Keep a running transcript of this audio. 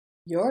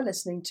You're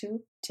listening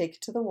to Take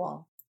It to the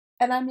Wall,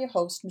 and I'm your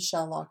host,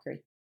 Michelle Lockery.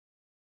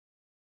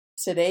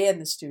 Today in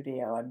the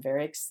studio, I'm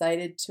very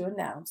excited to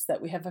announce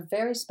that we have a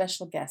very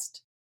special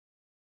guest.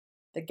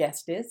 The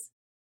guest is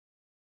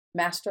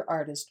master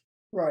artist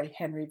Roy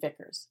Henry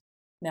Vickers.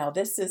 Now,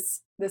 this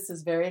is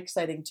very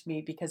exciting to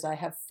me because I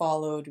have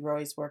followed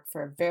Roy's work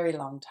for a very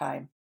long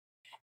time,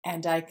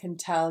 and I can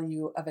tell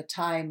you of a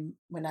time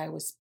when I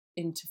was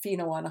in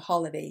Tofino on a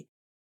holiday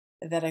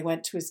that I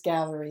went to his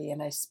gallery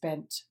and I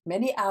spent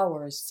many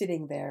hours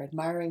sitting there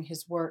admiring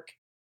his work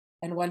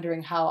and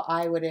wondering how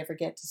I would ever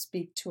get to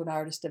speak to an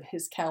artist of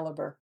his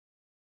caliber.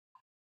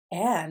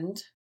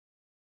 And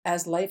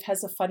as life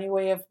has a funny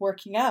way of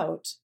working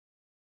out,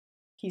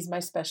 he's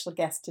my special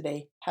guest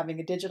today, having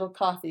a digital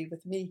coffee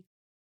with me.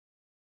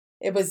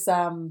 It was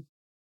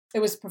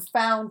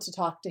profound to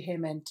talk to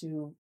him and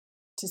to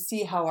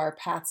see how our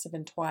paths have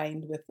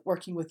entwined with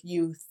working with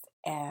youth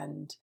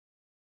and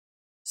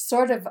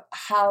sort of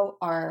how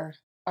our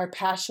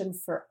passion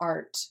for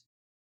art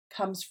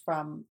comes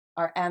from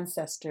our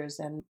ancestors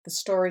and the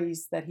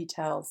stories that he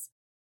tells.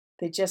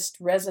 They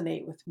just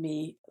resonate with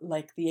me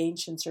like the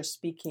ancients are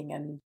speaking,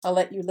 and I'll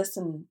let you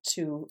listen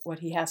to what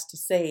he has to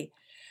say.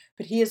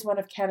 But he is one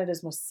of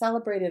Canada's most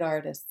celebrated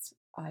artists.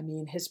 I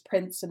mean, his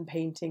prints and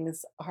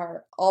paintings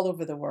are all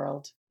over the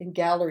world, in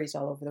galleries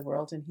all over the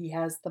world, and he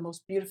has the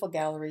most beautiful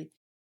gallery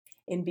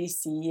in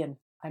BC. And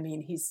I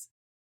mean,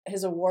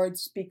 his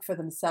awards speak for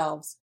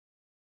themselves.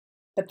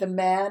 But the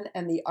man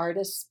and the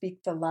artist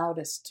speak the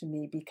loudest to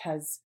me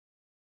because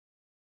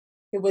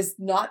it was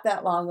not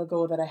that long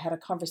ago that I had a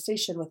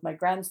conversation with my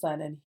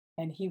grandson,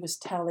 and he was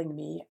telling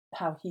me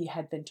how he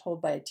had been told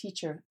by a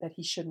teacher that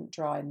he shouldn't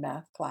draw in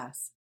math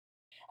class.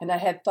 And I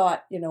had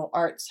thought,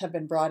 arts have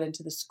been brought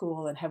into the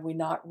school, and have we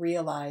not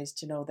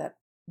realized, that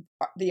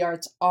the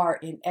arts are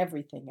in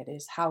everything. It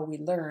is how we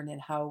learn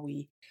and how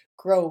we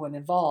grow and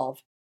evolve.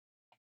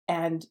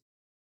 And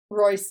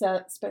Roy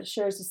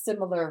shares a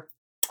similar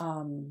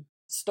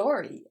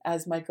story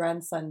as my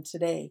grandson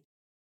today.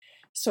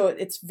 So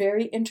it's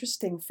very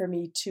interesting for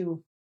me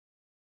to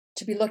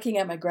be looking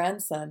at my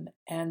grandson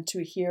and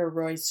to hear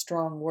Roy's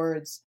strong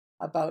words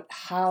about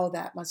how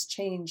that must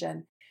change.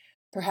 And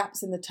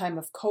perhaps in the time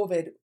of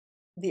COVID,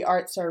 the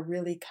arts are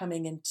really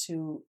coming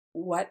into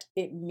what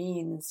it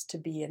means to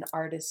be an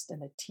artist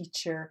and a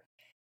teacher,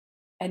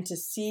 and to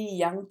see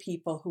young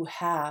people who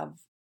have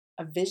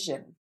a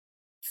vision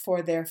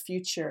for their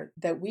future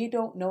that we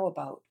don't know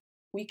about.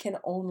 We can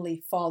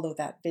only follow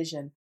that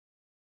vision.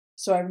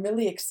 So I'm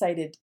really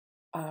excited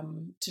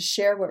to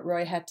share what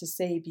Roy had to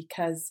say,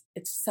 because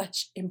it's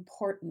such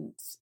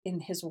importance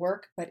in his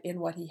work, but in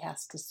what he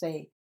has to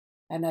say.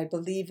 And I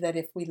believe that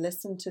if we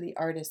listen to the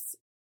artists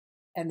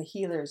and the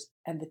healers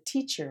and the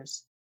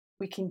teachers,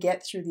 we can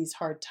get through these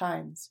hard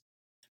times.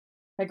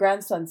 My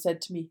grandson said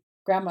to me,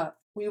 "Grandma,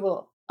 we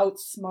will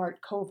outsmart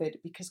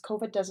COVID because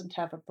COVID doesn't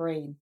have a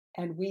brain,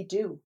 and we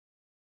do.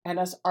 And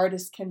us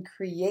artists can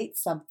create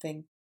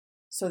something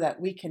so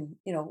that we can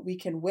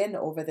win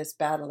over this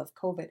battle of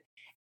COVID.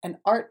 And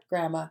art,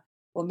 Grandma,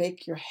 will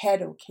make your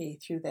head okay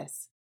through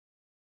this."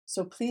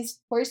 So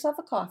please pour yourself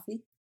a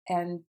coffee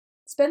and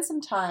spend some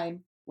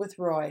time with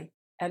Roy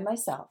and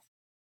myself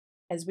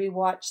as we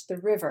watch the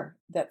river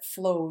that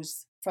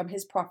flows from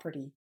his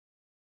property,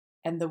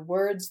 and the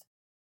words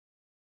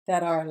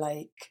that are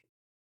like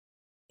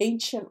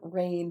ancient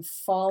rain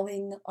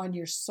falling on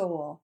your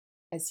soul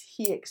as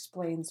he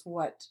explains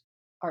what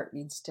art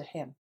means to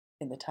him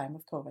in the time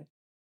of COVID.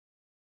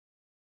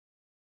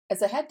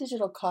 As I had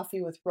digital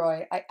coffee with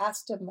Roy, I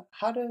asked him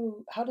how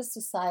does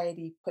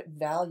society put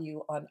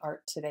value on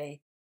art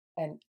today,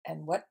 and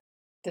what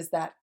does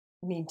that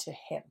mean to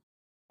him?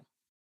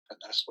 And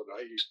that's what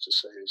I used to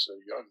say as a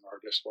young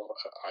artist. Well,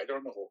 I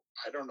don't know.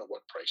 I don't know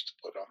what price to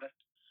put on it.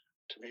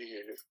 To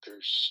me,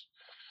 there's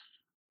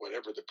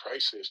whatever the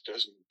price is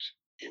doesn't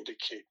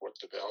indicate what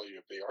the value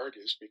of the art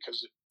is,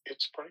 because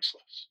it's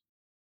priceless.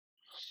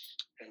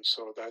 And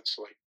so that's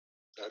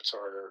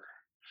our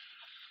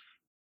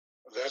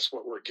that's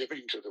what we're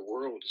giving to the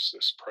world, is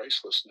this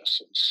pricelessness,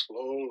 and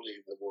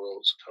slowly the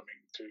world's coming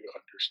to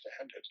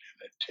understand it.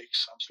 And it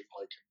takes something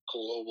like a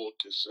global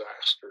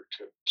disaster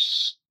to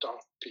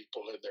stop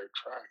people in their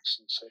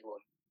tracks and say,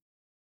 well,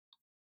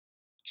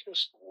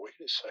 just wait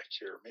a sec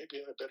here.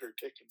 Maybe I better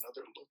take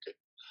another look at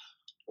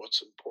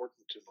what's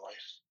important in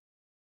life.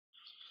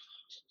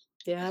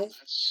 Yeah,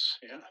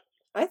 Yeah.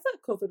 I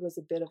thought COVID was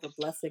a bit of a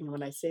blessing.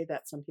 When I say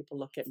that, some people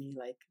look at me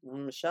like,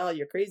 Michelle,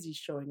 you're crazy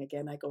showing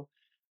again. I go,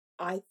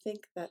 I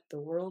think that the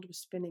world was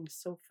spinning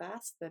so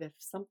fast that if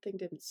something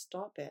didn't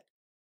stop it,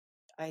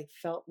 I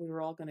felt we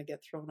were all going to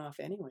get thrown off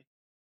anyway.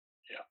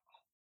 Yeah.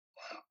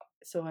 Wow.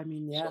 So, I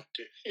mean, yeah.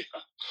 So,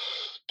 yeah.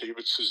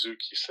 David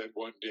Suzuki said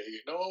one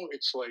day,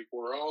 it's like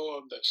we're all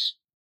on this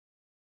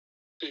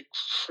big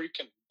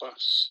freaking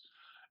bus,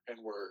 and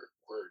we're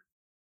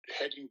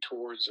heading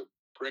towards a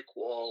brick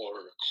wall or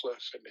a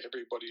cliff, and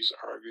everybody's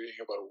arguing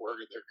about where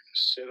they're going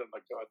to sit on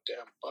the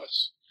goddamn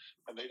bus,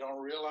 and they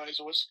don't realize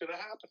what's going to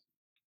happen.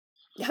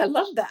 Yeah, I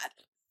love that.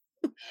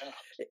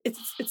 Yeah.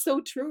 It's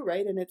so true,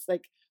 right? And it's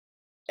like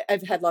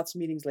I've had lots of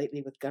meetings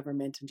lately with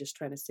government and just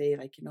trying to say,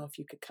 like, if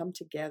you could come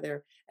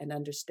together and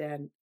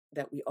understand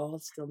that we all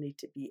still need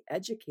to be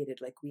educated,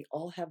 like we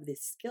all have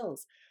these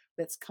skills.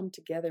 Let's come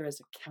together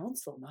as a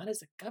council, not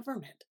as a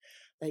government.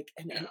 Like,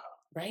 and Yeah.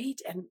 right.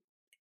 And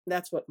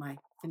that's what my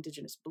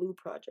Indigenous Blue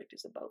project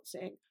is about,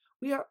 saying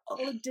we are all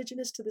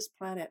indigenous to this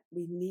planet.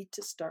 We need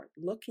to start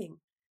looking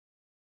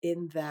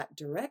in that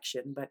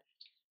direction. But,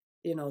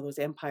 those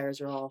empires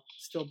are all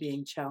still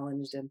being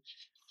challenged. And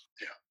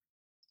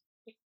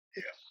Yeah.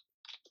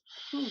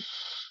 Yeah.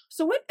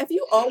 So what have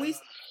you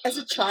always, as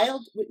a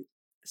child,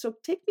 so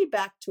take me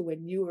back to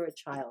when you were a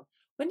child.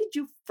 When did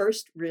you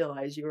first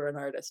realize you were an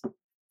artist? Um,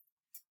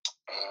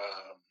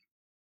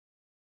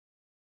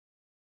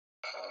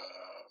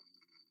 um,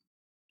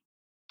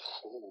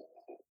 oh,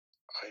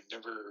 I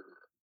never,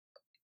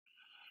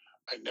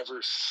 I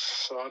never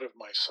thought of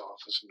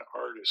myself as an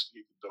artist,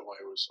 even though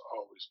I was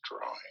always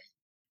drawing.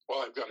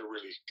 Well, I've got one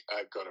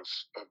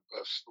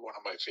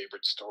of my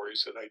favorite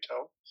stories that I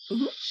tell.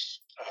 Mm-hmm.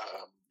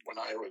 When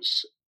I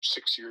was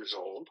 6 years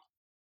old,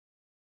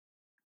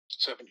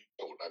 7 years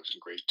old, I was in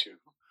grade 2.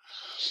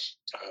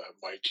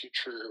 My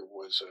teacher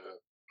was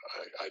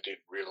I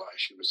didn't realize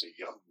she was a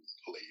young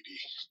lady,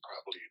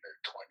 probably in her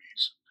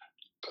 20s,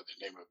 by the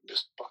name of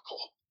Miss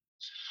Buckle.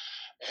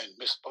 And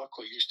Miss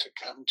Buckle used to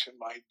come to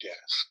my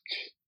desk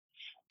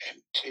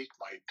and take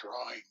my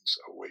drawings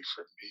away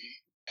from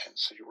me and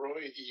say,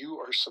 Roy, you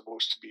are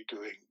supposed to be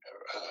doing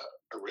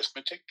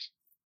arithmetic.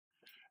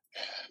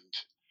 And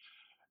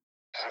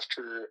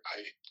after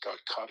I got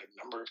caught a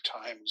number of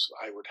times,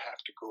 I would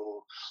have to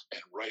go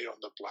and write on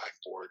the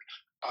blackboard,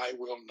 I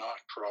will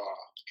not draw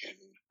in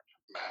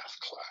math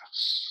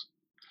class.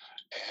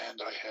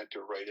 And I had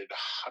to write it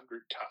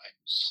 100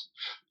 times.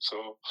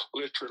 So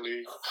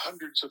literally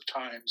hundreds of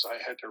times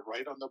I had to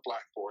write on the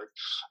blackboard,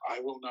 I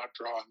will not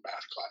draw in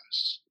math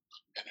class.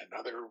 And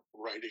another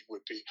writing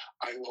would be,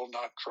 I will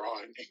not draw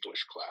in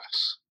English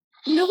class.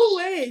 No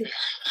way.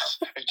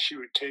 And she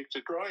would take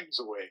the drawings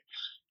away.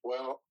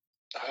 Well,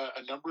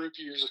 a number of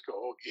years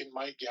ago, in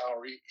my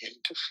gallery in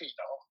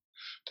Tofino,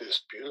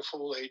 this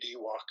beautiful lady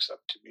walks up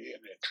to me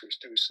and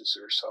introduces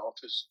herself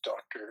as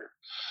Dr.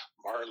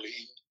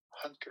 Marlene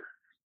Hunter.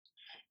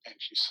 And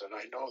she said,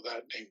 I know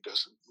that name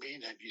doesn't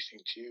mean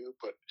anything to you,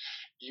 but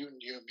you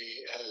knew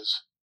me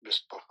as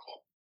Miss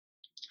Buckle.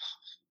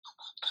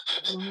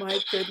 Oh my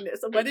goodness.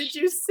 What did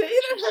you say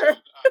to her?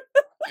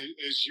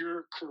 As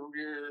your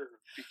career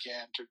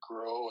began to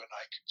grow and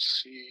I could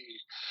see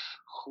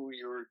who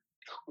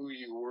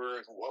you were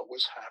and what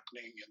was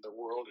happening in the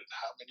world and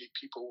how many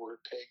people were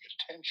paying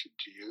attention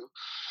to you,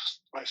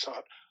 I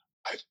thought,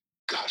 I've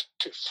got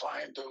to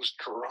find those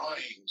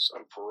drawings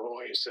of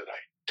Roy's that I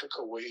took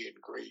away in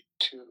grade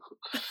 2.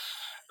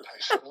 And I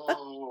said,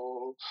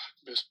 oh,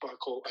 Miss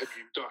Buckle,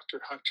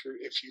 Dr. Hunter,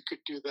 if you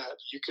could do that,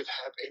 you could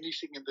have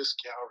anything in this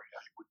gallery.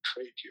 I would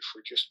trade you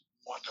for just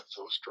one of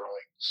those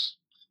drawings.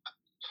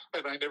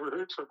 And I never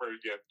heard from her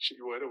again. She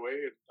went away,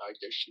 and I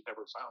guess she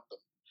never found them.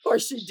 Or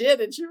she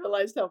did, and she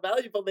realized how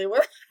valuable they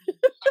were.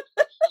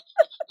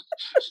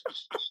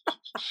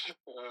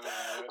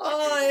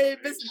 Oh,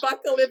 Miss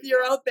Buckle, if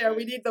you're out there,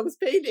 we need those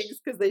paintings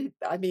because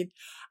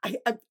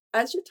I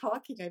as you're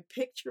talking, I'm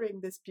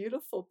picturing this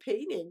beautiful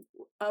painting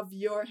of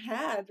your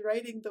hand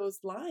writing those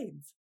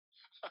lines.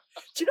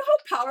 Do you know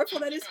how powerful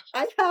that is?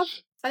 I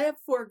have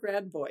 4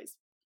 grandboys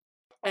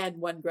and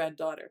 1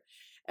 granddaughter,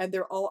 and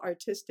they're all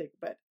artistic.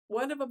 But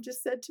one of them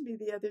just said to me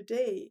the other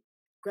day,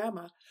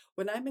 Grandma,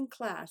 when I'm in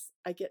class,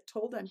 I get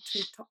told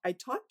I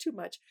talk too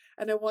much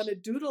and I want to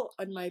doodle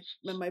on my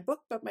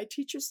book, but my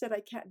teacher said I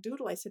can't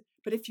doodle. I said,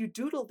 but if you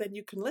doodle, then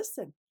you can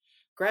listen.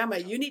 Grandma,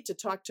 you need to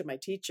talk to my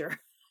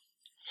teacher.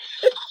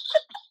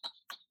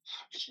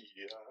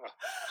 Yeah.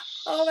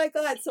 Oh my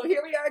God. So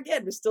here we are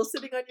again. We're still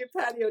sitting on your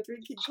patio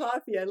drinking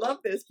coffee. I love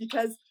this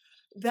because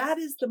that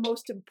is the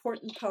most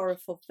important,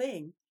 powerful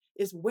thing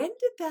is when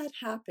did that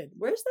happen?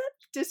 Where's that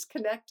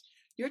disconnect?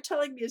 You're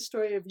telling me a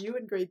story of you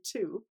in grade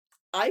 2.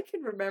 I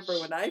can remember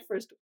when I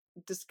first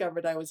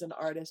discovered I was an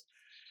artist.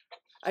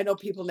 I know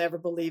people never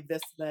believe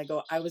this. And I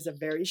go, I was a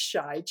very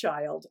shy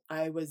child.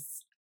 I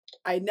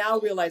now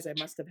realize I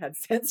must have had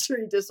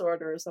sensory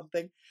disorder or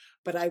something,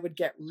 but I would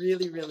get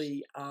really,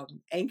 really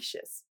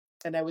anxious.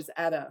 And I was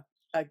at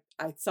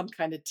some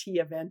kind of tea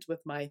event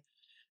with my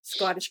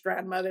Scottish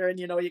grandmother, and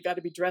you got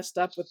to be dressed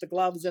up with the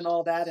gloves and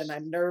all that, and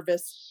I'm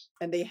nervous.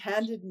 And they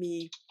handed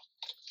me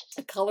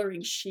a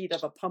coloring sheet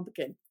of a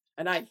pumpkin,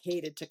 and I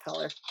hated to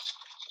color.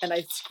 And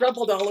I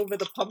scribbled all over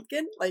the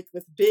pumpkin, like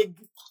with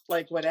big,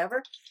 like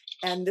whatever.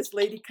 And this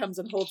lady comes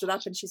and holds it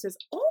up and she says,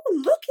 oh,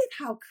 look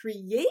at how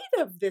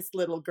creative this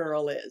little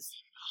girl is.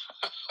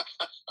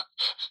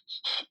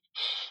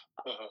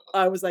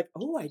 I was like,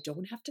 oh, I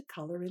don't have to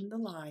color in the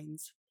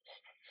lines.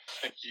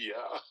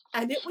 Yeah.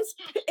 And it was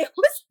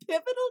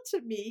pivotal to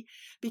me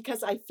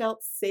because I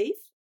felt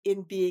safe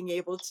in being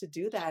able to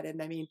do that.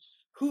 And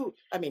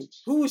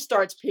who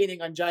starts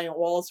painting on giant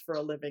walls for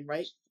a living,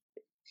 right?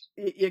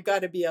 You got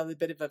to be a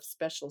bit of a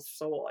special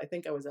soul. I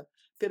think I was a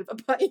bit of a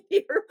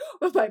pioneer.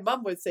 Well, my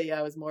mom would say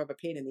I was more of a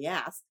pain in the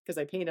ass because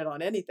I painted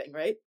on anything,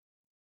 right?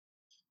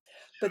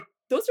 But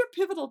those are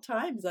pivotal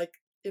times. Like,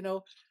 you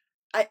know,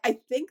 I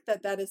think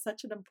that that is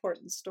such an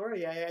important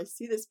story. I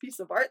see this piece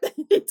of art that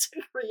you need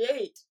to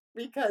create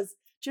because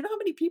do you know how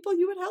many people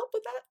you would help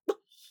with that?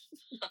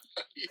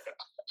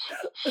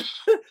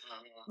 Yeah.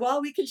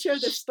 Well, we can share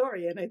this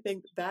story, and I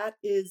think that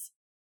is,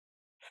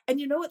 and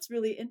you know what's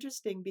really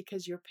interesting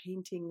because your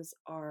paintings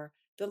are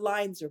the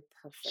lines are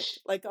perfect.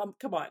 Like,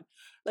 come on,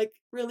 like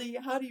really,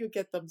 how do you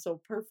get them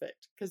so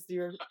perfect? Because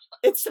you're,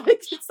 it's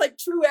like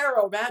True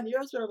Arrow, man.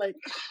 Yours are like,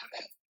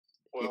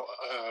 Well,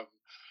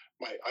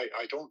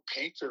 I don't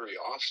paint very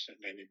often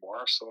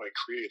anymore, so I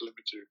create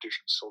limited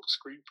edition silk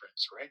screen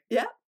prints, right?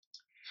 yeah,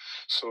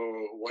 So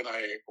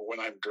when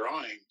I'm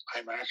drawing,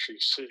 I'm actually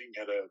sitting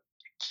at a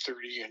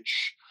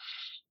 30-inch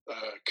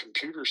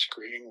computer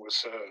screen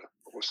with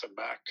a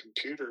Mac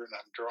computer, and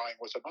I'm drawing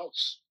with a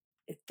mouse.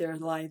 their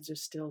lines are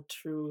still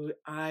true.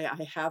 I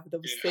have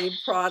those Yeah. same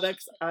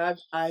products.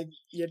 I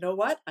you know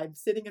what? I'm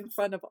sitting in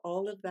front of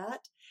all of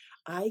that.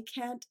 I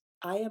can't.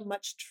 I am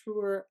much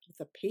truer with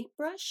a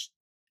paintbrush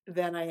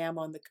than I am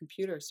on the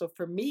computer. So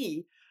for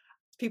me,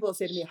 people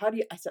say to me, "How do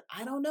you?" I said,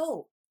 "I don't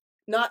know."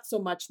 Not so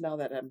much now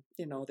that I'm,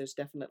 you know, there's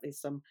definitely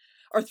some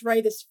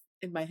arthritis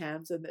in my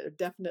hands, and they're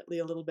definitely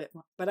a little bit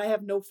more. But I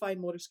have no fine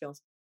motor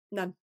skills,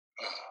 none,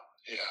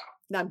 Yeah.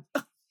 none.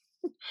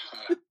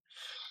 Uh,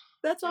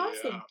 That's yeah.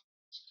 awesome.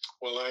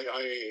 Well,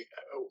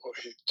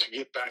 to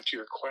get back to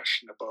your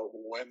question about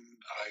when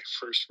I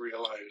first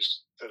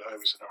realized that I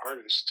was an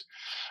artist,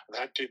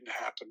 that didn't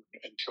happen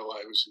until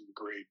I was in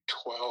grade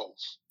 12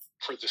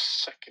 for the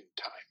second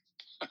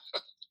time.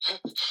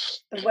 And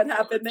And what my art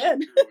happened then?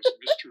 teacher was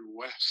Mr.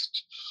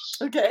 West.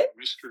 Okay.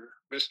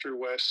 Mr.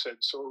 West said,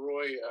 "So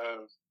Roy,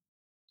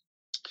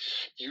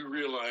 you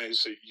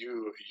realize that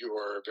you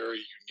are a very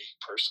unique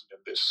person in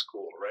this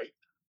school, right?"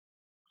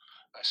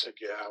 I said,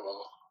 "Yeah,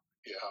 well,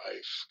 yeah,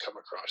 I've come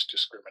across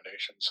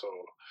discrimination, so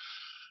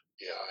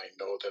yeah, I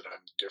know that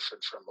I'm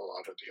different from a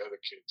lot of the other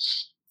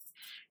kids."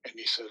 And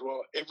he said,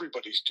 "Well,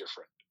 everybody's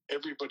different.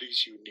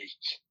 Everybody's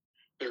unique.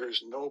 There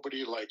is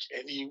nobody like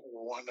any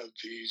one of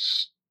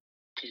these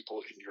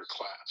people in your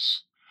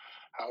class.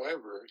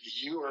 However,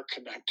 you are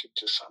connected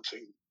to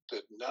something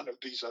that none of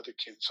these other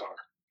kids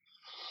are.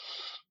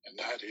 And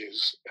that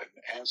is an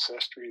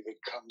ancestry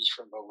that comes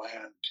from the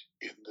land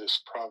in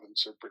this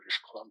province of British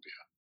Columbia.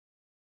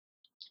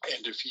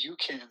 And if you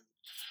can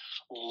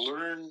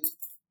learn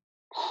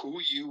who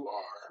you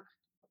are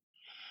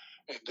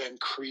and then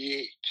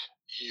create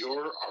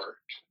your art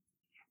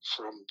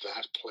from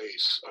that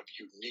place of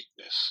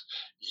uniqueness,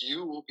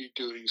 you will be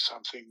doing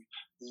something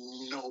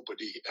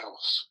nobody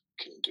else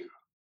can do."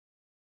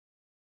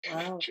 And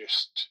it Wow.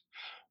 just,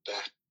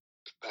 that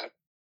that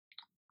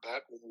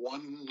that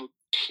one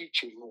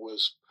teaching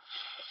was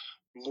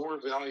more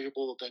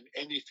valuable than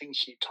anything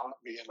he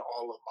taught me in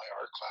all of my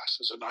art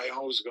classes. And I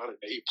always got an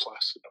A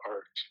plus in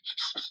art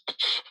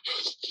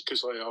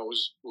because I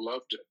always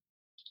loved it.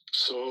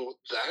 So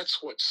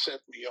that's what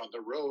set me on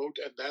the road,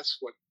 and that's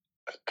what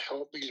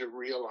helped me to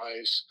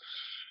realize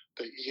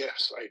that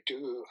yes, I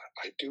do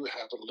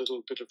have a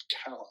little bit of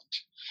talent,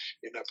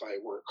 and if I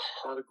work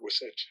hard with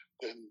it,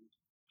 then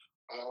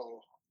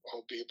I'll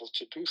I'll be able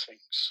to do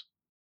things.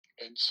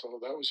 And so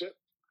that was it.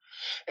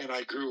 And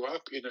I grew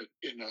up in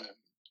a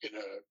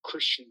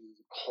Christian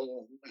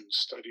home and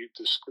studied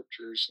the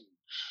scriptures,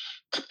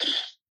 and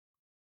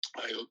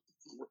I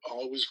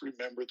always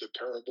remember the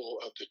parable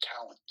of the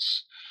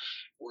talents,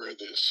 where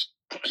this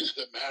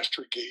the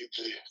master gave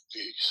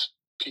these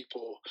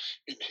people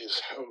in his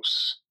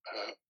house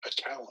a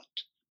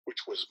talent,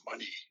 which was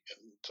money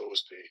in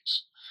those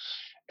days,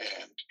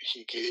 and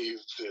he gave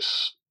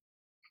this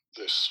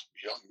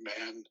young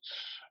man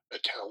a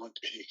talent,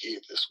 and he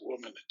gave this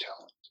woman a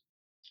talent,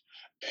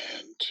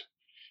 and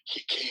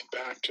he came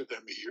back to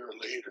them a year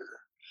later,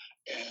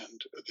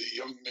 and the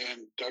young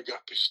man dug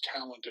up his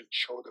talent and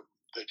showed him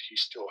that he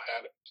still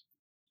had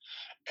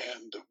it,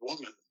 and the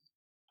woman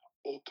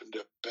opened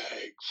a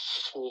bag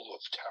full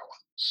of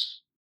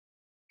talents.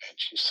 And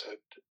she said,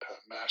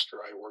 "Master,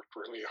 I worked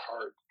really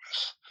hard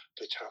with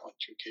the talent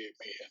you gave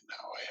me, and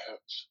now I have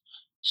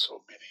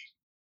so many."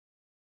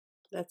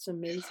 That's an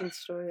And amazing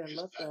story. I isn't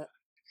love that.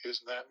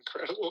 isn't that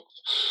incredible?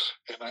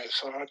 And I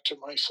thought to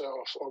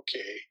myself,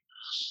 okay,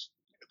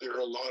 there are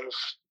a lot of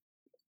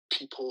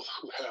people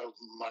who have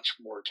much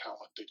more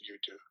talent than you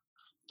do.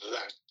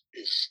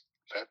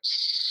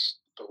 That's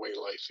the way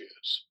life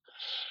is.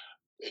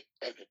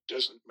 And it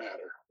doesn't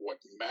matter. What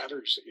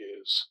matters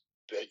is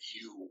that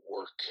you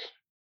work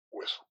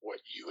with what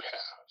you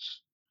have.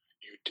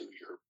 You do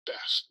your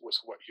best with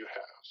what you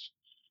have.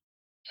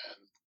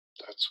 And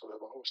that's what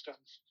I've always done.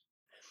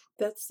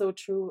 That's so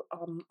true.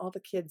 All the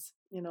kids,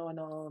 you know, and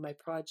all of my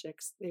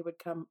projects, they would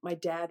come. My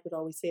dad would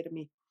always say to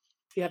me,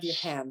 "If you have your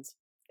hands,"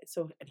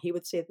 so, and he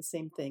would say the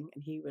same thing,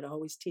 and he would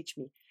always teach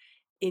me,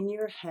 "In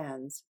your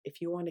hands,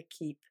 if you want to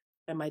keep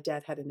and my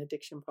dad had an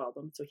addiction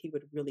problem, so he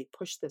would really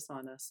push this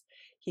on us.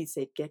 He'd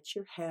say, "Get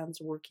your hands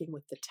working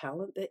with the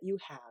talent that you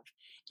have,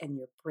 and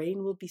your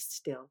brain will be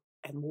still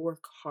and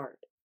work hard."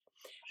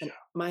 And Yeah.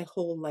 my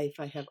whole life,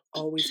 I have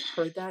always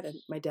heard that,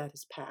 and my dad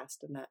has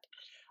passed, and that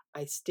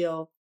I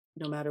still,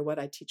 no matter what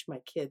I teach my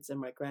kids and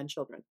my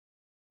grandchildren,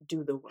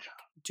 do the work.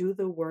 Do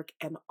the work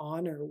and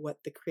honor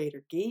what the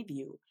Creator gave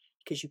you,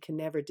 because you can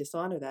never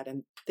dishonor that.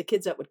 And the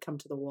kids that would come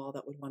to the wall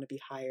that would want to be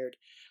hired,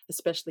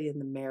 especially in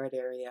the merit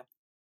area,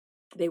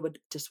 they would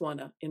just want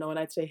to, and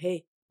I'd say,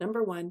 hey,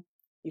 number one,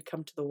 you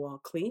come to the wall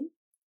clean.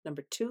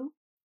 Number two,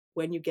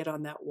 when you get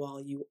on that wall,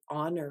 you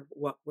honor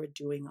what we're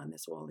doing on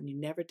this wall and you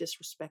never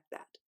disrespect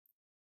that,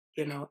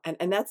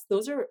 and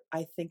those are,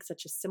 I think,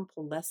 such a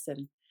simple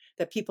lesson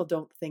that people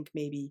don't think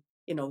maybe,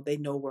 they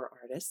know we're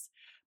artists,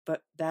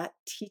 but that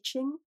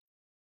teaching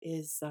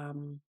is,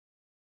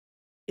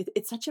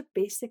 it's such a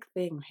basic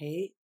thing,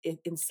 hey,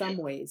 in some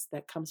Yeah. ways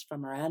that comes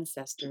from our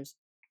ancestors.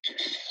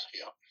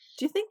 Yeah.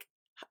 Do you think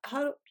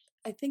how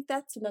I think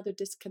that's another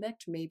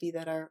disconnect maybe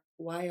that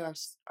why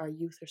our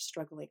youth are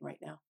struggling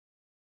right now.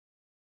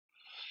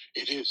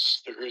 It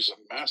is. There is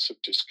a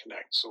massive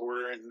disconnect. So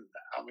we're in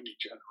how many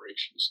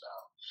generations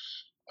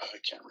now? I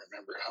can't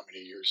remember how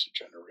many years a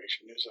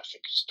generation is. I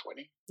think it's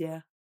 20.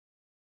 Yeah.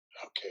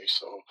 Okay,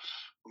 so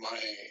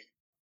my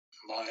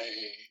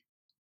my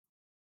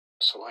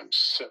so I'm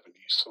 70,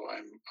 so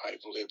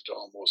I've lived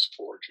almost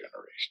four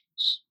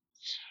generations.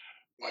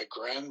 My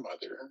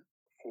grandmother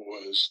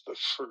was the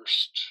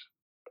first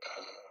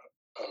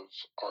of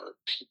our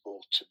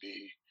people to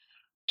be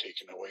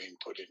taken away and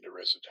put into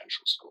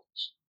residential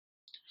schools.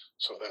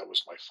 So that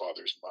was my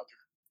father's mother.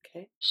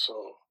 Okay.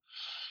 So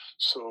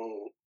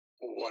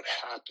what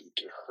happened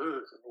to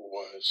her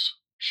was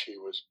she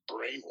was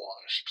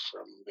brainwashed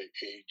from the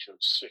age of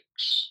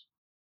 6,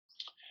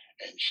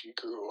 and she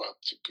grew up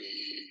to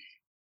be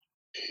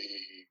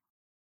a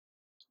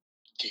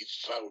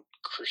devout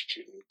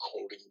Christian,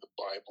 quoting the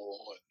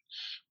Bible. And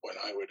when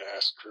I would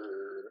ask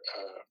her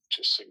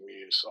to sing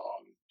me a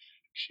song,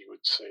 she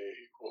would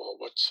say, "Well,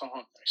 what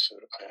song?"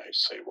 I'd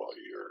say, "Well,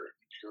 you're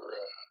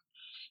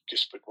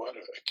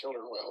Gisbadwada, a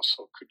killer whale.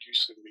 So could you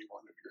sing me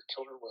one of your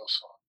killer whale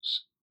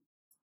songs?"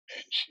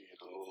 And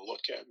she'd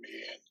look at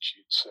me and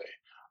she'd say,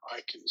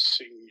 "I can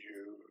sing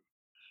you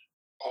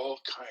all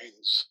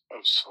kinds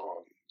of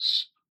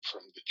songs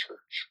from the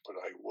church, but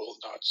I will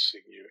not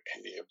sing you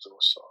any of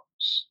those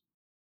songs."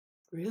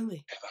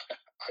 Really? And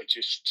I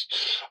just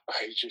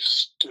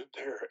stood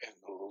there and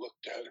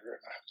looked at her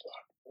and I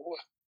thought,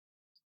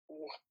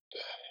 what the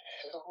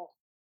hell?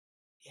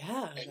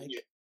 Yeah, And like,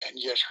 yet, and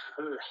yet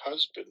her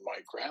husband, my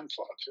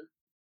grandfather,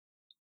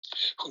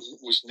 who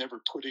was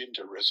never put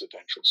into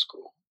residential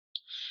school,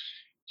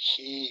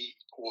 he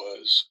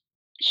was,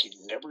 he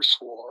never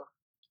swore.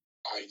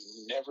 I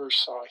never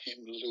saw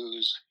him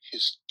lose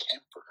his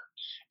temper,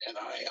 and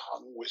I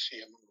hung with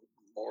him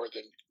more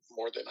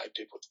than I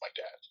did with my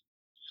dad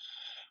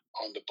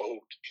on the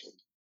boat in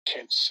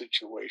tense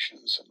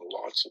situations and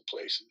lots of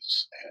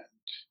places. And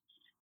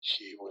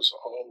he was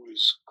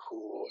always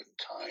cool and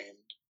kind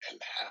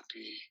and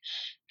happy,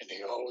 and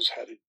he always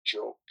had a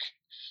joke.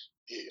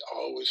 He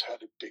always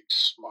had a big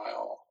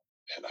smile.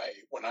 And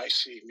when I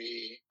see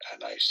me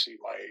and I see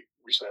my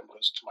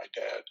resemblance to my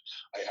dad,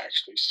 I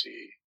actually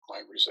see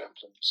my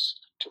resemblance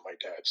to my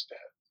dad's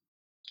dad.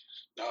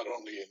 Not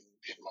only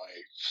in my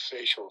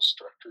facial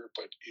structure,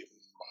 but in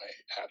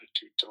my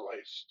attitude to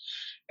life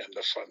and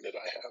the fun that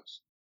I have.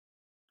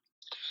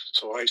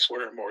 So I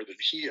swear more than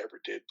he ever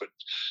did. But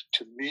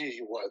to me,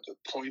 what the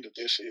point of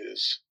this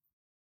is,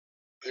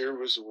 there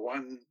was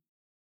one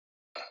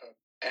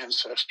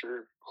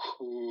ancestor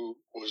who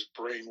was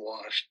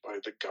brainwashed by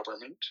the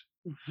government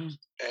mhm.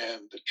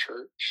 and the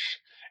church,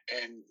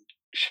 and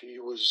she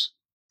was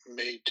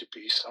made to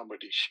be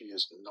somebody she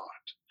is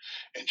not.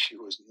 And she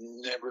was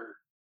never,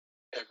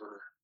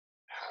 ever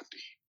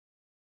happy.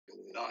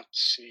 Not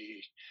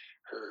see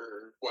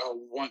her. Well,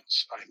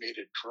 once I made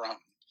a drum.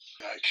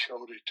 I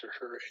showed it to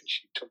her, and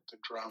she took the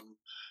drum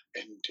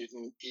and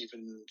didn't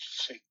even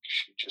think.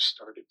 She just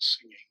started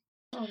singing.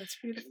 Oh, that's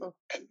beautiful.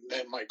 And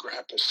then my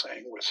grandpa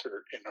sang with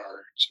her in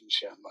our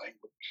Tsimshian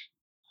language.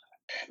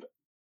 And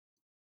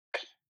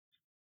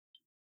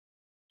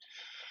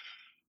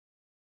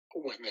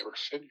when they were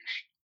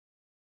finished,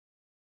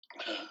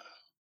 uh,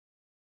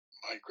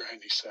 my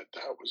granny said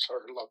that was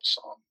our love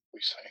song. We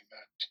sang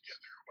that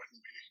together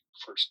when we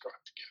first got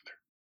together.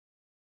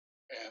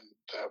 And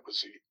that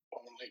was the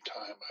only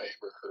time I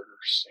ever heard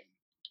her sing.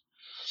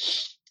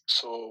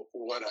 So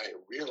what I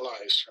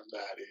realized from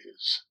that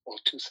is, well,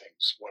 two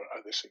things. One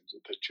other thing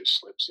that just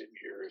slips in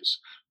here is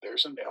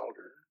there's an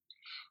elder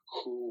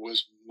who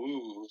was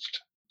moved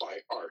by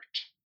art,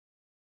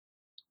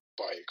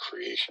 by a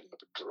creation of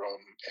a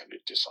drum and a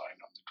design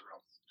on the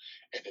drum.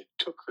 And it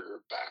took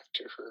her back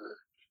to her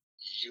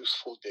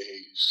youthful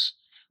days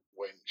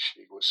when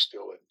she was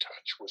still in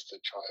touch with the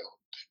child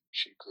that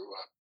she grew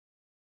up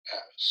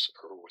as,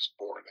 or was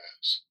born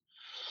as.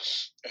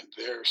 And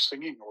there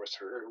singing with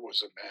her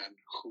was a man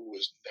who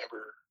was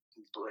never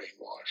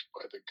brainwashed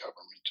by the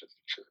government and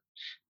the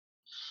church.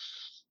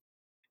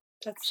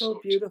 That's so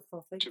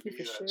beautiful. Thank to you me,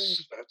 for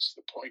sharing. that's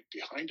the point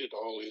behind it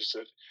all, is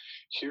that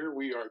here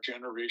we are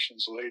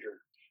generations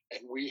later,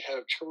 and we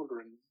have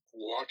children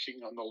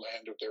walking on the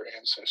land of their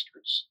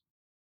ancestors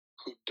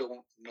who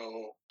don't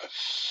know a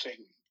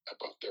thing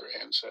about their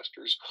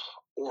ancestors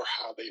or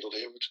how they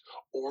lived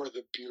or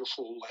the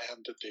beautiful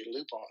land that they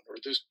live on or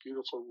this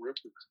beautiful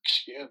river,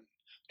 Xien.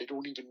 They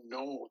don't even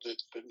know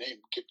that the name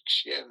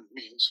Gitxien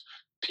means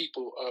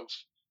people of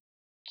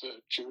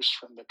the juice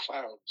from the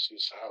clouds,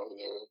 is how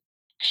the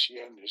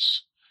Xien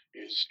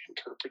is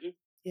interpreted.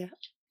 Yeah.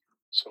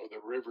 So the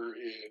river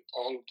is,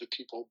 all of the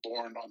people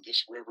born on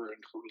this river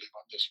and who live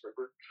on this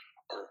river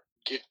are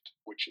Git,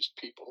 which is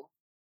people,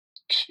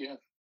 Xien,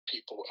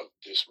 people of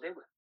this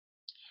river.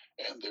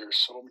 And there are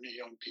so many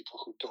young people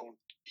who don't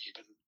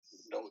even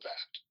know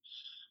that.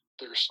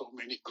 There are so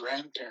many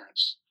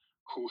grandparents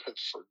who have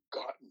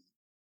forgotten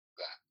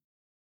that.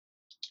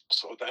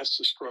 So that's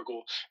the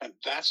struggle, and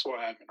that's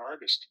why I'm an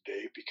artist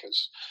today,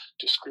 because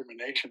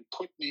discrimination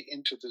put me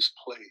into this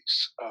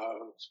place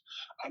of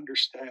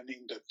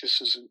understanding that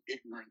this is an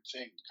ignorant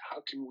thing.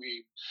 How can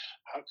we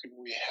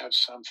have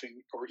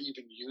something or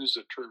even use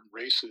the term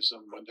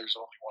racism when there's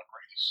only one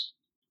race?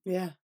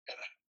 Yeah. And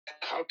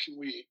how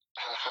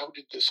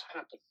did this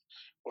happen?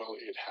 Well,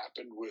 it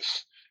happened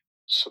with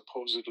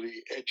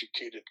supposedly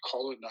educated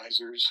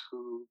colonizers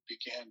who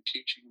began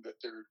teaching that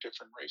there are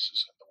different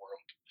races in the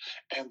world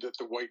and that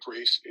the white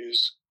race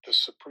is the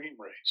supreme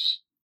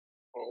race.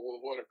 Well,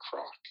 what a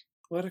crock.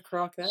 What a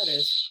crock that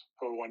is.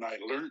 So when I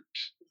learned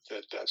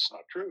that that's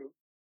not true,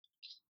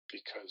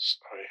 because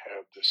I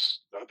have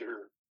this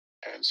other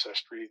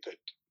ancestry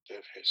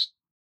that is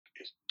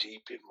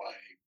deep in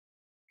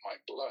my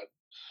blood,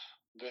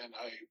 then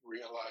I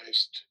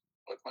realized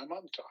what my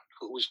mom taught,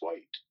 who was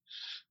white.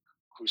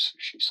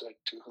 She said,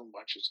 to whom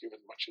much is given,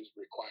 much is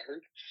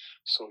required.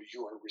 So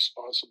you are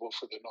responsible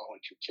for the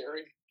knowledge you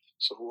carry.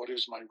 So what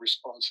is my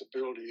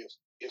responsibility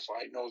if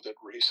I know that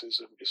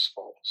racism is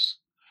false?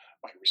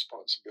 My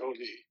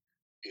responsibility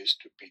is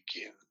to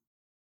begin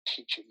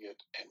teaching it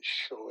and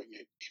showing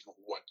it in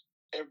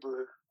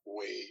whatever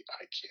way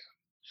I can.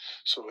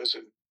 So as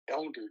an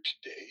elder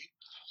today,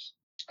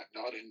 I'm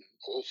not in an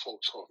old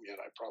folks home yet.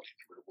 I probably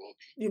never will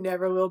be. You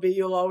never will be.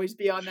 You'll always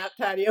be on that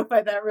patio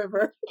by that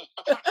river.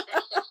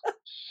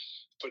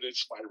 But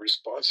it's my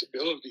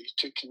responsibility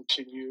to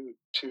continue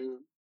to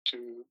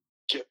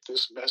get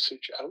this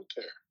message out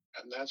there.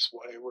 And that's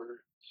why we're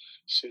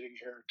sitting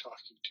here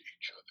talking to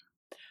each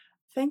other.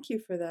 Thank you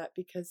for that,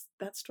 because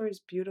that story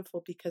is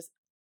beautiful, because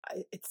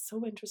it's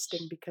so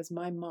interesting, because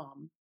my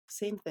mom,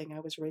 same thing, I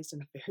was raised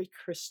in a very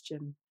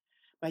Christian,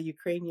 my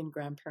Ukrainian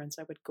grandparents,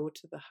 I would go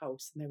to the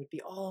house and there would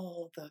be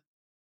all the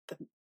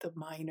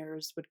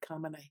miners would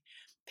come, and I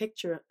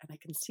picture, and I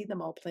can see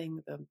them all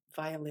playing the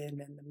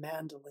violin and the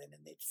mandolin,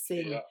 and they'd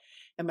sing. Yeah.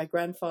 And my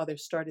grandfather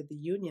started the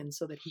union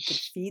so that he could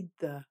feed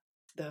the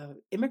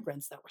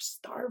immigrants that were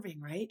starving,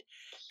 right?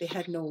 They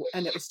had no,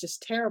 and it was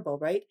just terrible,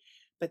 right?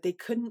 But they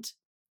couldn't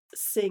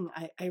sing.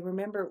 I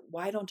remember,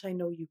 why don't I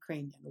know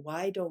Ukrainian?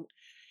 Why don't,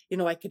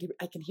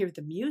 I can hear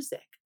the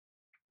music,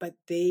 but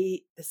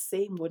the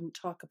same wouldn't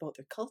talk about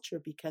their culture,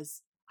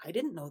 because I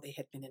didn't know they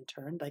had been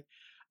interned. Like,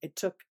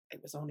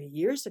 it was only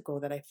years ago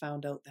that I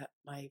found out that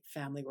my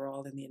family were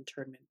all in the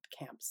internment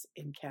camps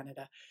in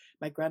Canada.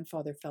 My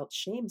grandfather felt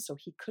shame, so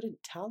he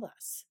couldn't tell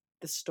us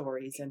the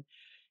stories. And,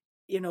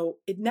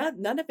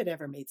 none of it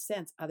ever made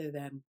sense, other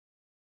than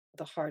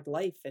the hard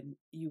life. And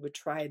you would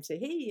try and say,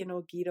 hey,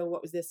 Guido,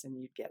 what was this? And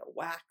you'd get a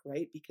whack,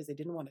 right? Because they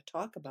didn't want to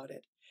talk about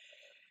it.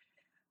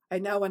 I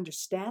now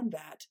understand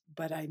that,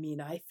 but I mean,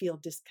 I feel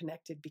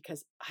disconnected,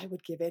 because I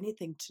would give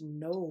anything to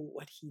know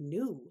what he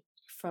knew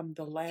from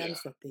the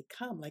lands that they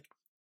come. Like,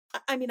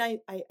 I mean, I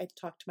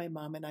talked to my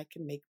mom, and I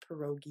can make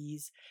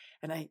pierogies,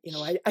 and I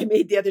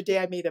made, the other day,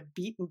 I made a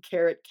beeten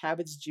carrot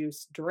cabbage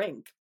juice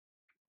drink,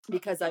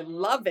 because I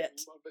love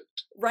it.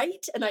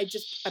 Right? And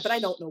but I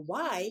don't know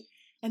why.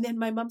 And then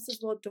my mom says,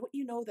 well, don't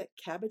you know that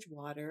cabbage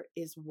water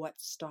is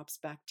what stops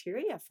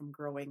bacteria from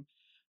growing?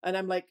 And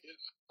I'm like,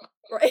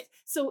 right.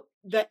 So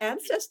the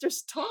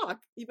ancestors talk,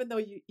 even though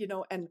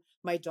and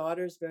my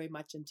daughter's very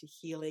much into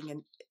healing.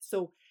 And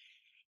so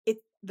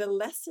the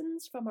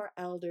lessons from our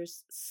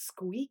elders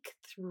squeak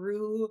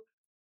through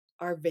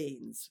our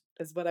veins,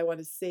 is what I want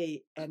to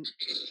say. And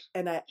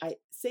I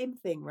same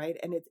thing, right?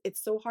 And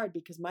it's so hard,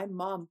 because my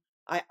mom,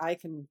 I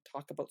can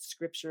talk about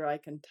scripture. I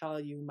can tell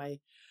you my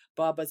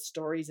Baba's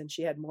stories, and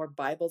she had more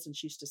Bibles, and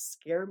she used to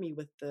scare me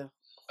with the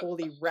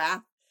holy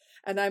wrath.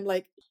 And I'm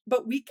like,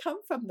 but we come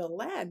from the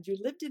land. You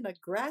lived in a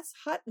grass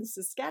hut in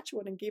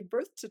Saskatchewan and gave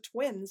birth to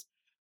twins.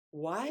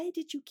 Why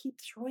did you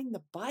keep throwing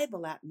the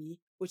Bible at me,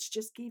 which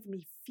just gave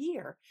me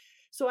fear?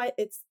 So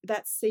it's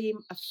that same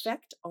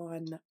effect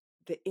on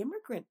the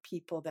immigrant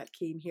people that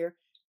came here,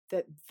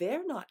 that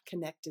they're not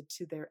connected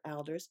to their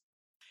elders.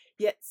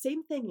 Yet,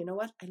 same thing, you know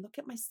what? I look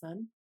at my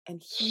son,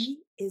 and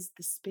he is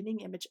the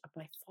spinning image of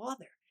my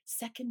father,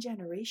 second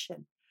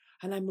generation.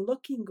 And I'm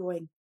looking,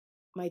 going,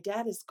 my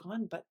dad is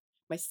gone, but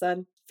my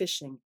son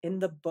fishing in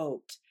the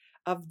boat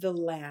of the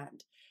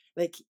land.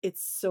 Like,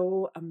 it's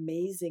so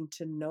amazing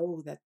to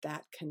know that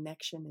that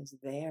connection is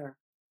there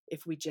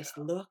if we just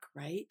Yeah. look,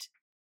 right?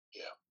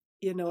 Yeah.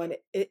 You know, and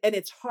and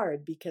it's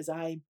hard because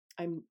I'm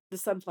the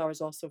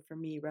sunflowers also for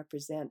me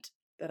represent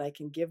that I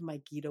can give my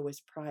Guido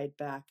his pride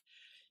back.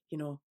 You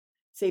know,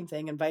 same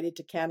thing, invited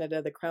to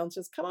Canada. The crown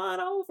says, "Come on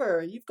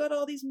over. You've got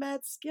all these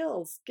mad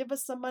skills. Give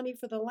us some money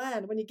for the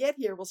land. When you get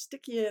here, we'll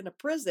stick you in a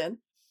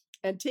prison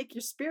and take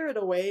your spirit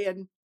away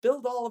and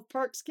build all of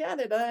Parks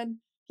Canada."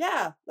 And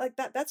yeah, like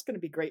that's going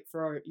to be great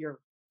for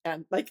your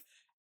and like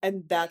and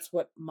Yeah. that's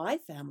what my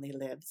family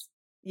lives.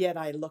 Yet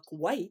I look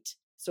white.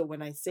 So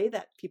when I say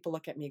that, people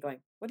look at me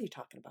going, "What are you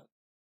talking about?"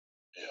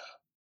 Yeah.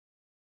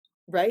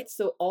 Right?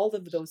 So all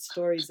of those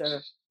stories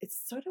are,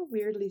 it's sort of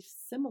weirdly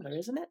similar,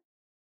 isn't it?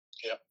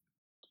 Yeah.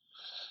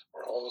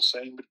 We're all the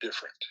same but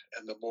different.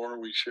 And the more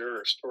we share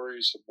our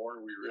stories, the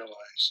more we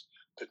realize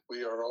that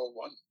we are all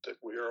one, that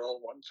we are all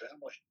one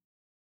family.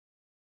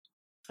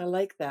 I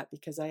like that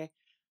because I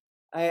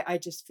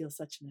just feel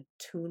such an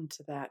attune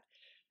to that.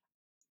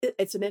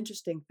 It's an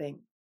interesting thing.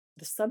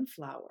 The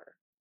sunflower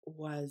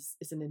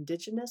is an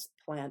indigenous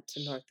plant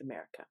to North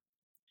America.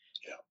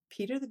 Yeah.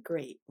 Peter the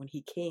Great, when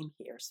he came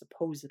here,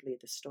 supposedly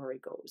the story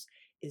goes,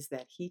 is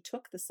that he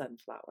took the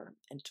sunflower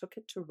and took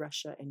it to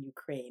Russia and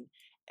Ukraine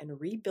and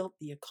rebuilt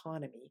the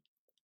economy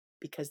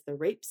because the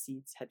rape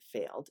seeds had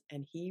failed,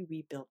 and he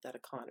rebuilt that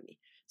economy.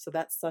 So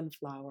that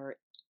sunflower,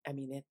 I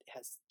mean, it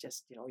has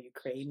just,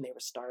 Ukraine, they were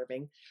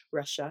starving,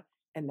 Russia,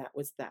 and that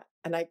was that.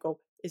 And I go,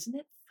 isn't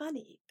it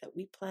funny that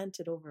we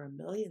planted over 1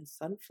 million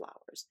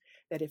sunflowers?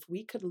 That if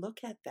we could look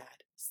at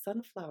that,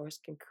 sunflowers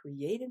can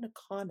create an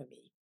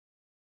economy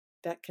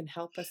that can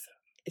help us.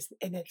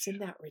 And it's in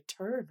that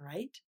return,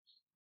 right?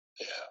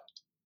 Yeah.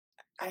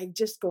 I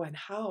just go, and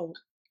how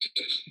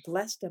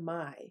blessed am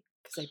I?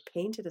 Because I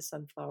painted a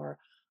sunflower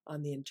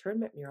on the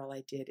internment mural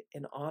I did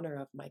in honor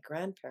of my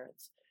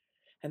grandparents.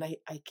 And I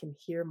can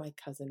hear my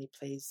cousin.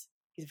 He's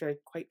a very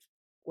quite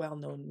well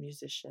known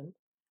musician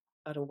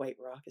out of White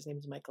Rock. His name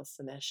is Michael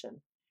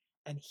Sineshan.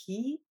 And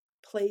he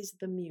plays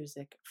the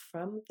music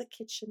from the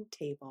kitchen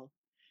table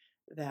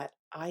that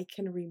I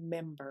can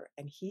remember.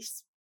 And he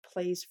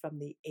plays from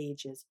the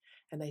ages.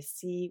 And I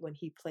see when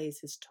he plays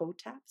his toe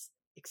taps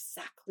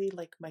exactly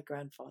like my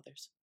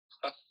grandfather's.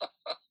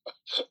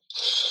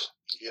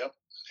 Yep.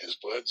 His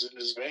blood's in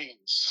his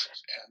veins,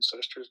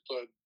 ancestors'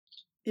 blood.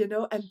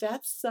 And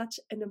that's such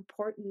an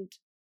important,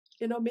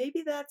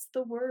 maybe that's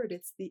the word.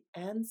 It's the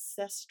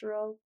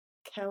ancestral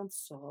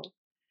council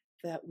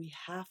that we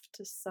have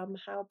to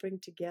somehow bring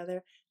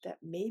together, that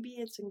maybe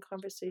it's in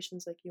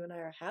conversations like you and I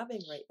are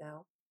having right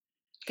now.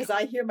 Because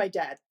I hear my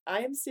dad. I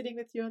am sitting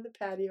with you on the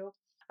patio.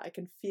 I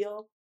can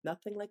feel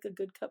nothing like a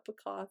good cup of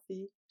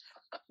coffee,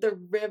 the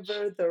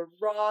river, the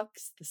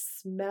rocks, the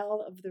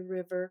smell of the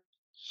river.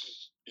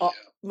 Yeah.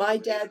 My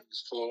dad,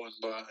 flowing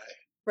by.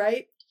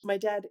 right? My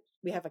dad,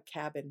 we have a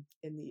cabin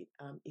in the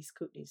East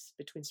Kootenays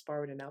between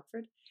Sparwood and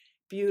Outford.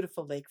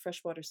 Beautiful lake,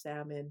 freshwater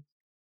salmon.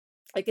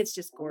 Like, it's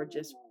just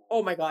gorgeous.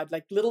 Oh my God,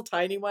 like little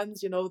tiny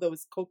ones,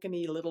 those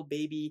kokanee little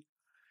baby,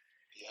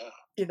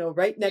 Yeah.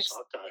 right next.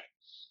 Sockeye.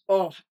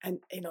 Oh, and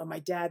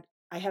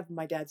I have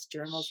my dad's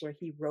journals where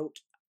he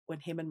wrote when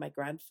him and my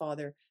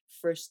grandfather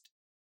first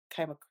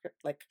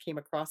came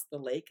across the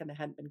lake, and there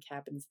hadn't been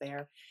cabins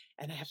there.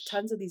 And I have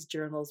tons of these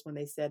journals when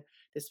they said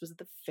this was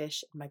the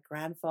fish. And my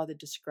grandfather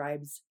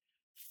describes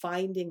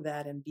finding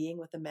that and being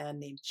with a man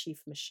named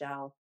Chief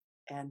Michel,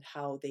 and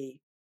how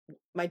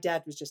my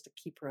dad was just a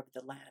keeper of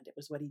the land. It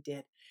was what he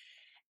did.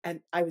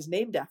 And I was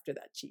named after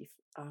that chief,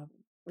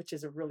 which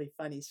is a really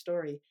funny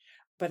story.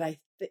 But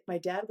my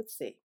dad would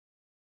say,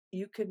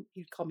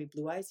 he'd call me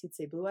Blue Eyes. He'd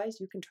say, Blue Eyes,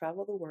 you can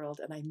travel the world.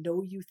 And I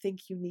know you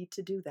think you need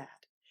to do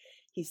that.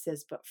 He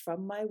says, but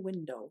from my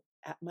window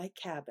at my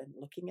cabin,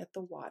 looking at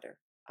the water,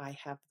 I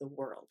have the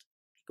world.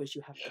 He goes,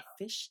 you have the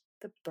fish,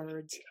 the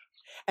birds.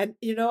 And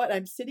you know what?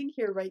 I'm sitting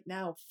here right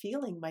now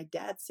feeling my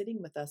dad sitting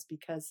with us,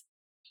 because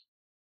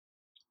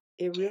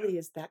it really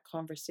is that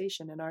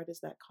conversation, and art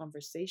is that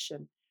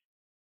conversation.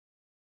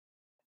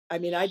 I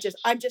mean, I'm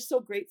just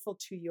so grateful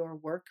to your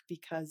work,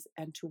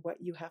 and to what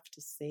you have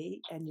to say,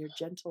 and your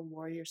gentle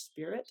warrior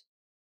spirit.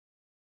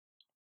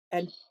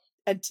 And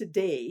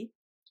today,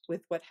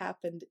 with what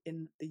happened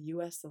in the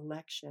US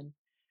election,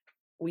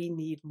 we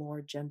need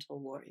more gentle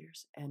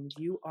warriors. And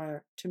you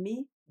are, to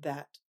me,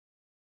 that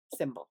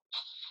symbol.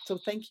 So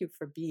thank you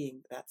for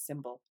being that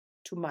symbol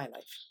to my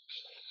life.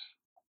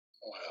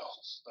 Well,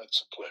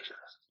 that's a pleasure.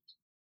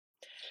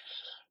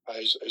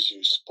 As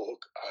you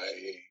spoke,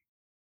 I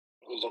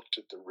looked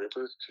at the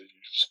river, because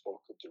you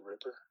spoke of the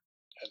river,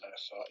 and I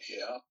thought,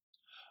 yeah,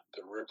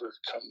 the river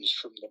comes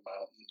from the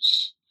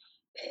mountains,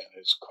 and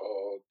it's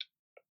called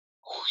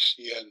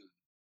Huxian,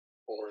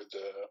 or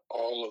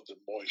all of the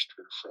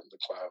moisture from the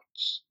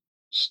clouds,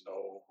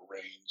 snow,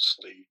 rain,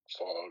 sleet,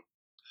 fog,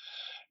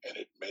 and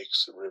it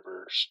makes the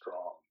river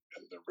strong,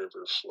 and the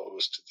river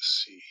flows to the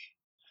sea,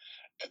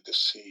 and the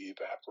sea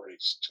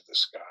evaporates to the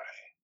sky,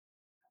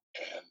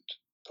 and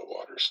the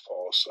waters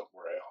fall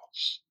somewhere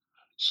else.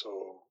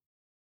 So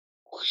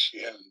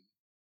Wuxian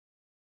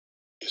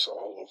is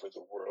all over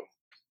the world.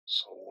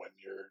 So when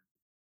your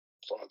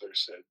father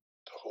said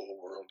the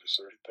whole world is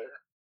right there,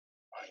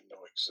 I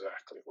know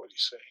exactly what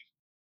he's saying.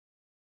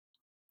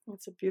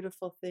 It's a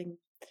beautiful thing.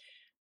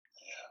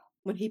 Yeah.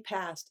 When he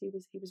passed, he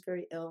was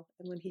very ill,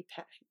 and when he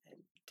passed,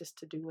 just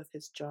to do with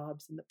his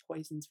jobs and the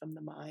poisons from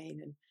the mine,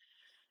 and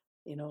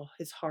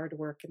his hard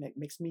work, and it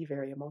makes me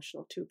very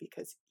emotional too,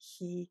 because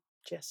he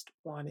just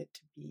wanted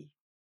to be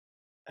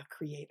a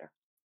creator,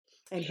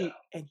 and Yeah.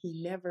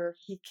 he never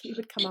he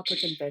would come up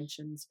with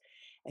inventions,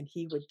 and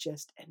he would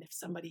just, and if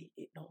somebody,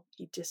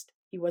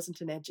 he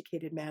wasn't an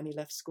educated man. He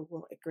left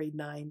school at grade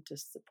 9 to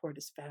support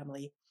his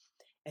family,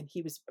 and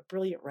he was a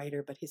brilliant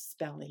writer, but his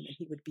spelling, and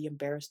he would be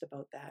embarrassed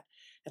about that.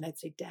 And I'd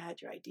say,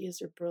 Dad, your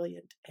ideas are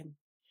brilliant.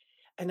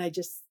 And I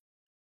just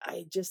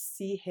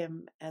see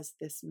him as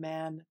this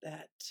man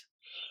that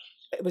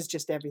it was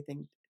just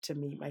everything to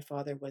me. My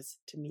father was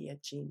to me a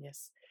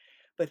genius,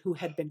 but who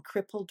had been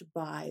crippled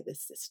by the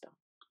system.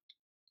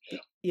 Yeah.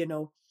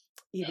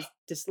 He was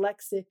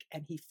dyslexic,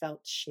 and he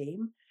felt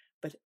shame.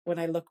 But when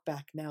I look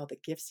back now, the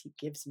gifts he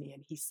gives me,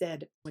 and he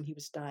said when he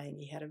was dying,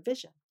 he had a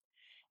vision.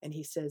 And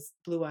he says,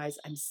 Blue Eyes,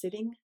 I'm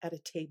sitting at a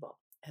table,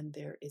 and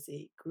there is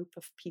a group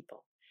of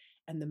people.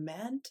 And the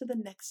man to the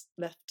next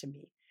left to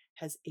me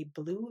has a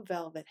blue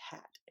velvet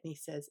hat. And he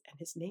says, and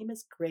his name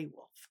is Grey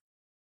Wolf.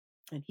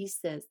 And he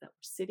says that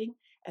we're sitting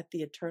at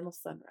the eternal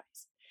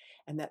sunrise,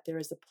 and that there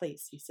is a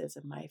place, he says,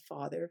 and my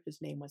father,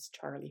 whose name was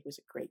Charlie, who was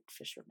a great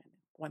fisherman,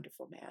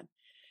 wonderful man,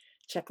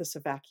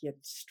 Czechoslovakian,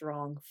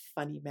 strong,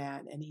 funny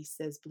man. And he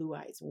says, Blue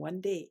Eyes,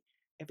 one day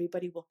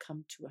everybody will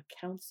come to a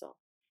council.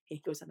 He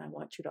goes, and I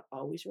want you to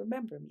always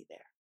remember me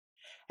there.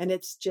 And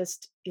it's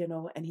just,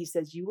 and he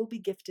says, you will be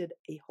gifted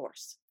a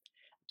horse,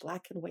 a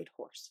black and white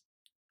horse.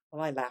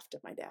 Well, I laughed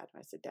at my dad.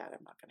 I said, Dad,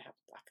 I'm not going to have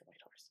a black and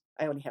white horse.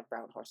 I only have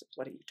brown horses.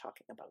 What are you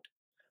talking about?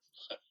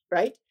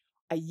 Right?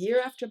 A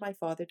year after my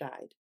father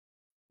died,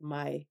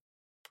 my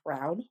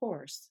brown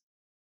horse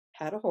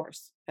had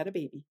a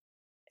baby,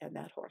 and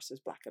that horse is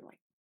black and white.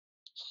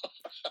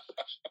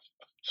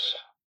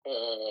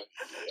 Yeah.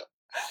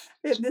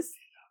 And this,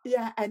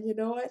 yeah, and you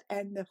know what?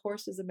 And the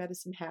horse is a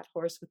medicine hat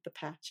horse with the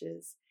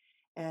patches,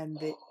 and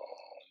the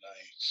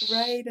nice.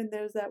 right, and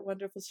there's that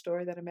wonderful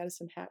story that a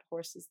medicine hat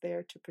horse is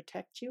there to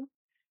protect you.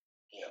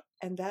 Yeah.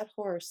 And that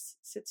horse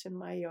sits in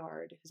my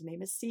yard. His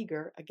name is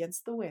Seeger,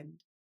 against the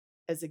wind,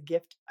 as a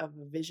gift of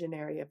a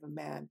visionary of a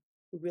man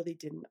who really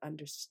didn't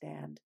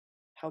understand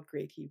how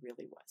great he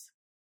really was.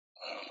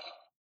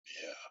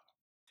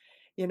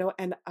 Yeah.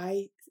 And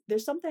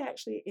there's something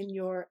actually in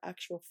your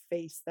actual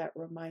face that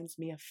reminds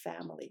me of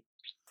family.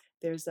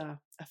 There's a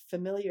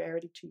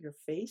familiarity to your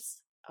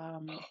face.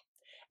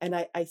 And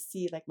I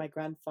see, like, my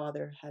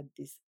grandfather had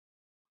these,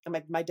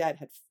 my dad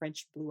had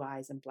French blue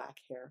eyes and black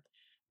hair.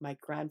 My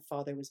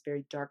grandfather was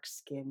very dark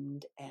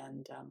skinned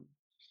and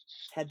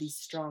had these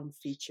strong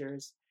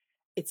features.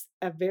 It's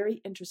a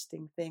very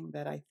interesting thing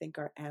that I think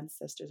our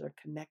ancestors are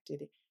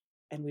connected,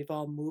 and we've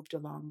all moved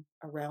along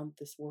around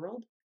this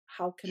world,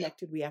 how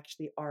connected we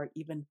actually are,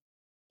 even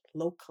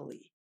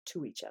locally,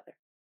 to each other.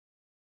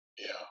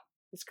 Yeah.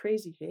 It's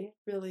crazy, hey?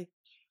 Really?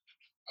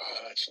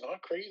 It's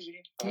not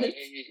crazy. I'm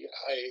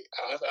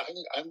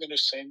going to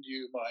send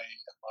you my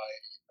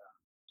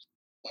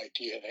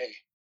DNA.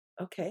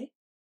 Okay.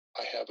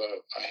 I have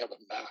a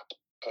map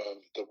of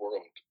the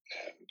world,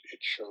 and it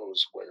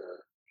shows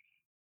where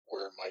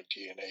my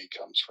DNA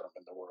comes from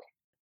in the world.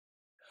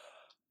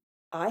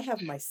 I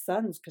have my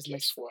sons, because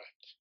guess what?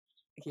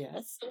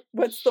 Yes.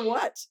 What's the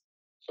what?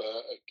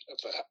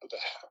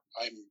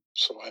 I'm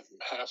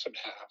half and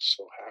half.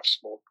 So half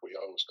smoked, we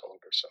always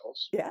called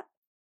ourselves. Yeah.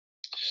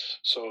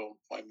 So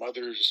my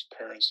mother's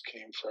parents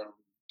came from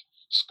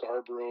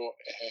Scarborough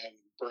and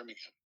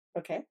Birmingham.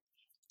 Okay.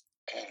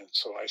 And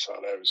so I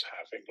thought I was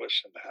half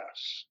English and half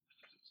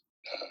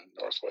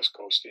Northwest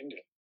Coast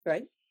Indian.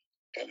 Right.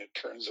 And it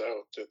turns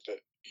out that the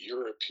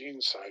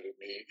European side of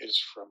me is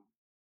from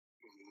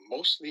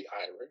mostly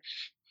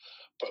Irish,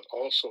 but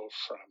also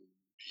from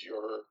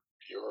your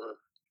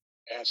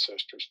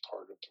ancestors'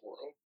 part of the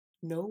world.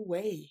 No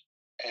way.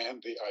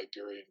 And the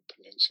Iberian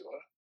Peninsula,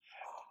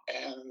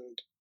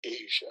 and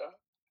Asia,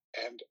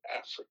 and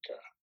Africa.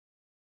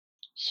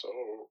 So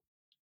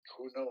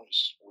who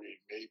knows? We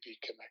may be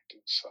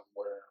connected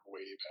somewhere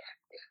way back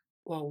there.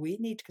 Well, we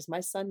need, because my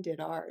son did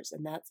ours,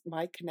 and that's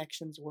my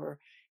connections were,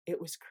 it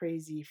was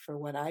crazy for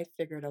what I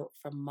figured out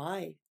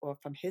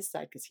from his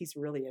side, because he's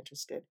really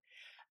interested.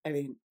 I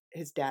mean,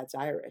 his dad's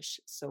Irish,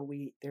 so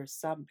there's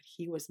some, but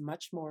he was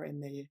much more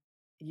in the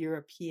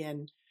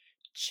European,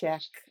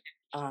 Czech,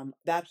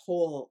 that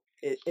whole,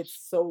 it's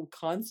so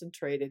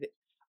concentrated.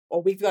 Oh,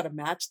 we've got to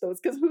match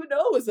those, because who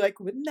knows? Like,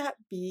 wouldn't that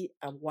be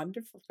a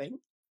wonderful thing?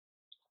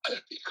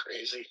 That'd be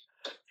crazy.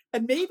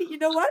 And maybe, you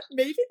know what?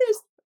 Maybe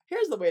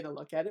here's the way to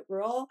look at it.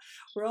 We're all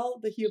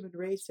the human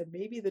race, and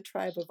maybe the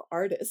tribe of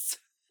artists.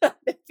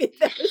 Maybe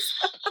there's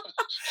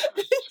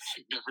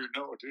you never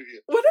know, do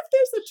you? What if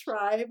there's a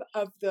tribe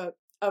of the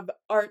of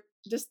art,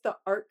 just the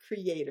art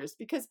creators.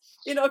 Because,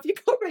 if you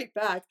go right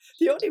back,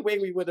 the only way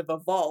we would have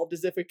evolved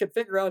is if we could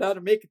figure out how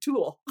to make a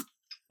tool.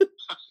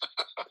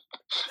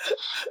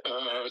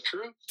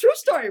 True. True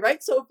story,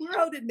 right? So if we're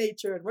out in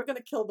nature and we're going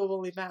to kill the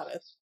woolly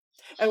mammoth,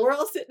 and we're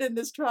all sitting in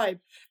this tribe,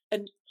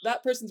 and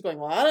that person's going,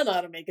 well, I don't know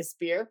how to make a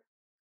spear.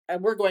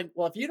 And we're going,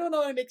 well, if you don't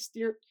know how to make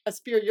a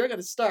spear, you're going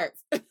to starve.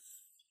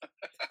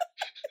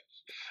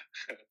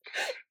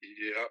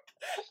 Yeah.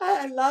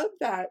 I love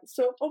that.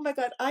 So, oh my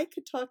God, I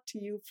could talk to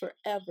you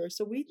forever.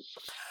 So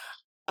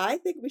I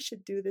think we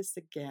should do this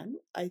again.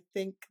 I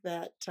think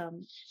that,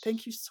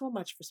 thank you so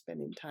much for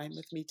spending time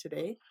with me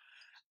today.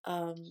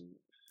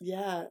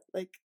 Yeah,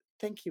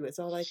 thank you is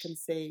all I can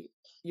say.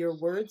 Your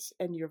words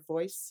and your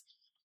voice,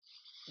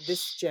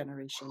 this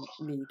generation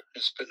need.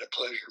 It's been a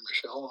pleasure,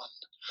 Michelle.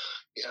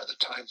 And yeah, the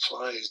time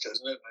flies,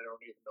 doesn't it? I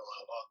don't even know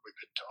how long we've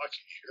been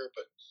talking here,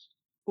 but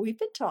we've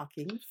been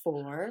talking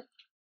for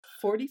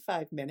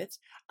 45 minutes,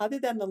 other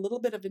than the little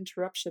bit of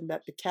interruption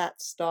that the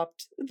cat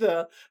stopped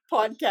the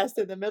podcast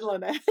in the middle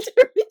and I had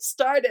to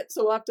restart it.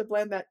 So we'll have to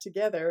blend that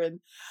together.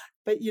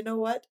 But you know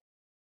what?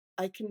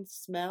 I can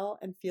smell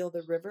and feel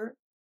the river.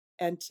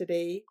 And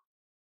today,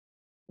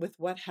 with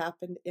what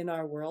happened in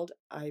our world,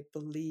 I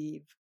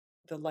believe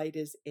the light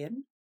is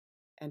in.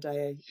 And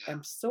I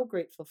am so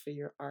grateful for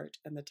your art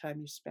and the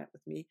time you spent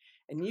with me.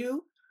 And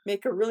you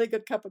make a really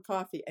good cup of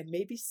coffee. And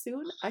maybe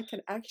soon I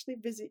can actually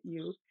visit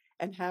you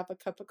and have a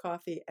cup of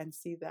coffee and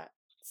see that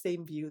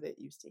same view that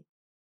you see.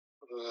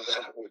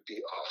 That would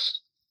be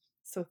awesome.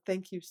 So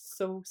thank you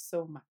so,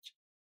 so much.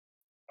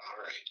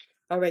 All right.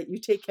 All right. You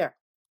take care.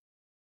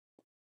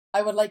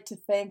 I would like to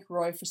thank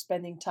Roy for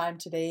spending time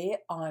today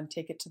on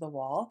Take It to the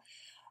Wall.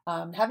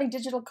 Having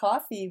digital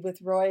coffee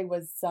with Roy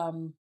was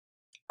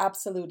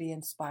absolutely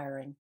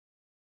inspiring.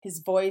 His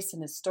voice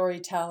and his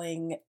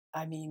storytelling,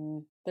 I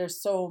mean,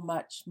 there's so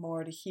much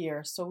more to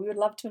hear. So we would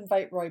love to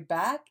invite Roy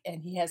back,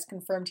 and he has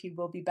confirmed he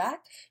will be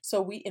back. So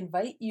we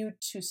invite you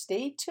to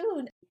stay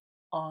tuned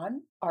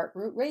on Art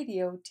Root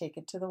Radio, Take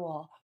It to the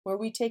Wall, where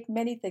we take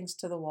many things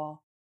to the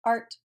wall.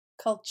 Art,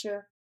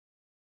 culture,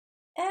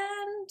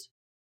 and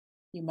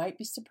you might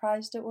be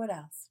surprised at what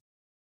else.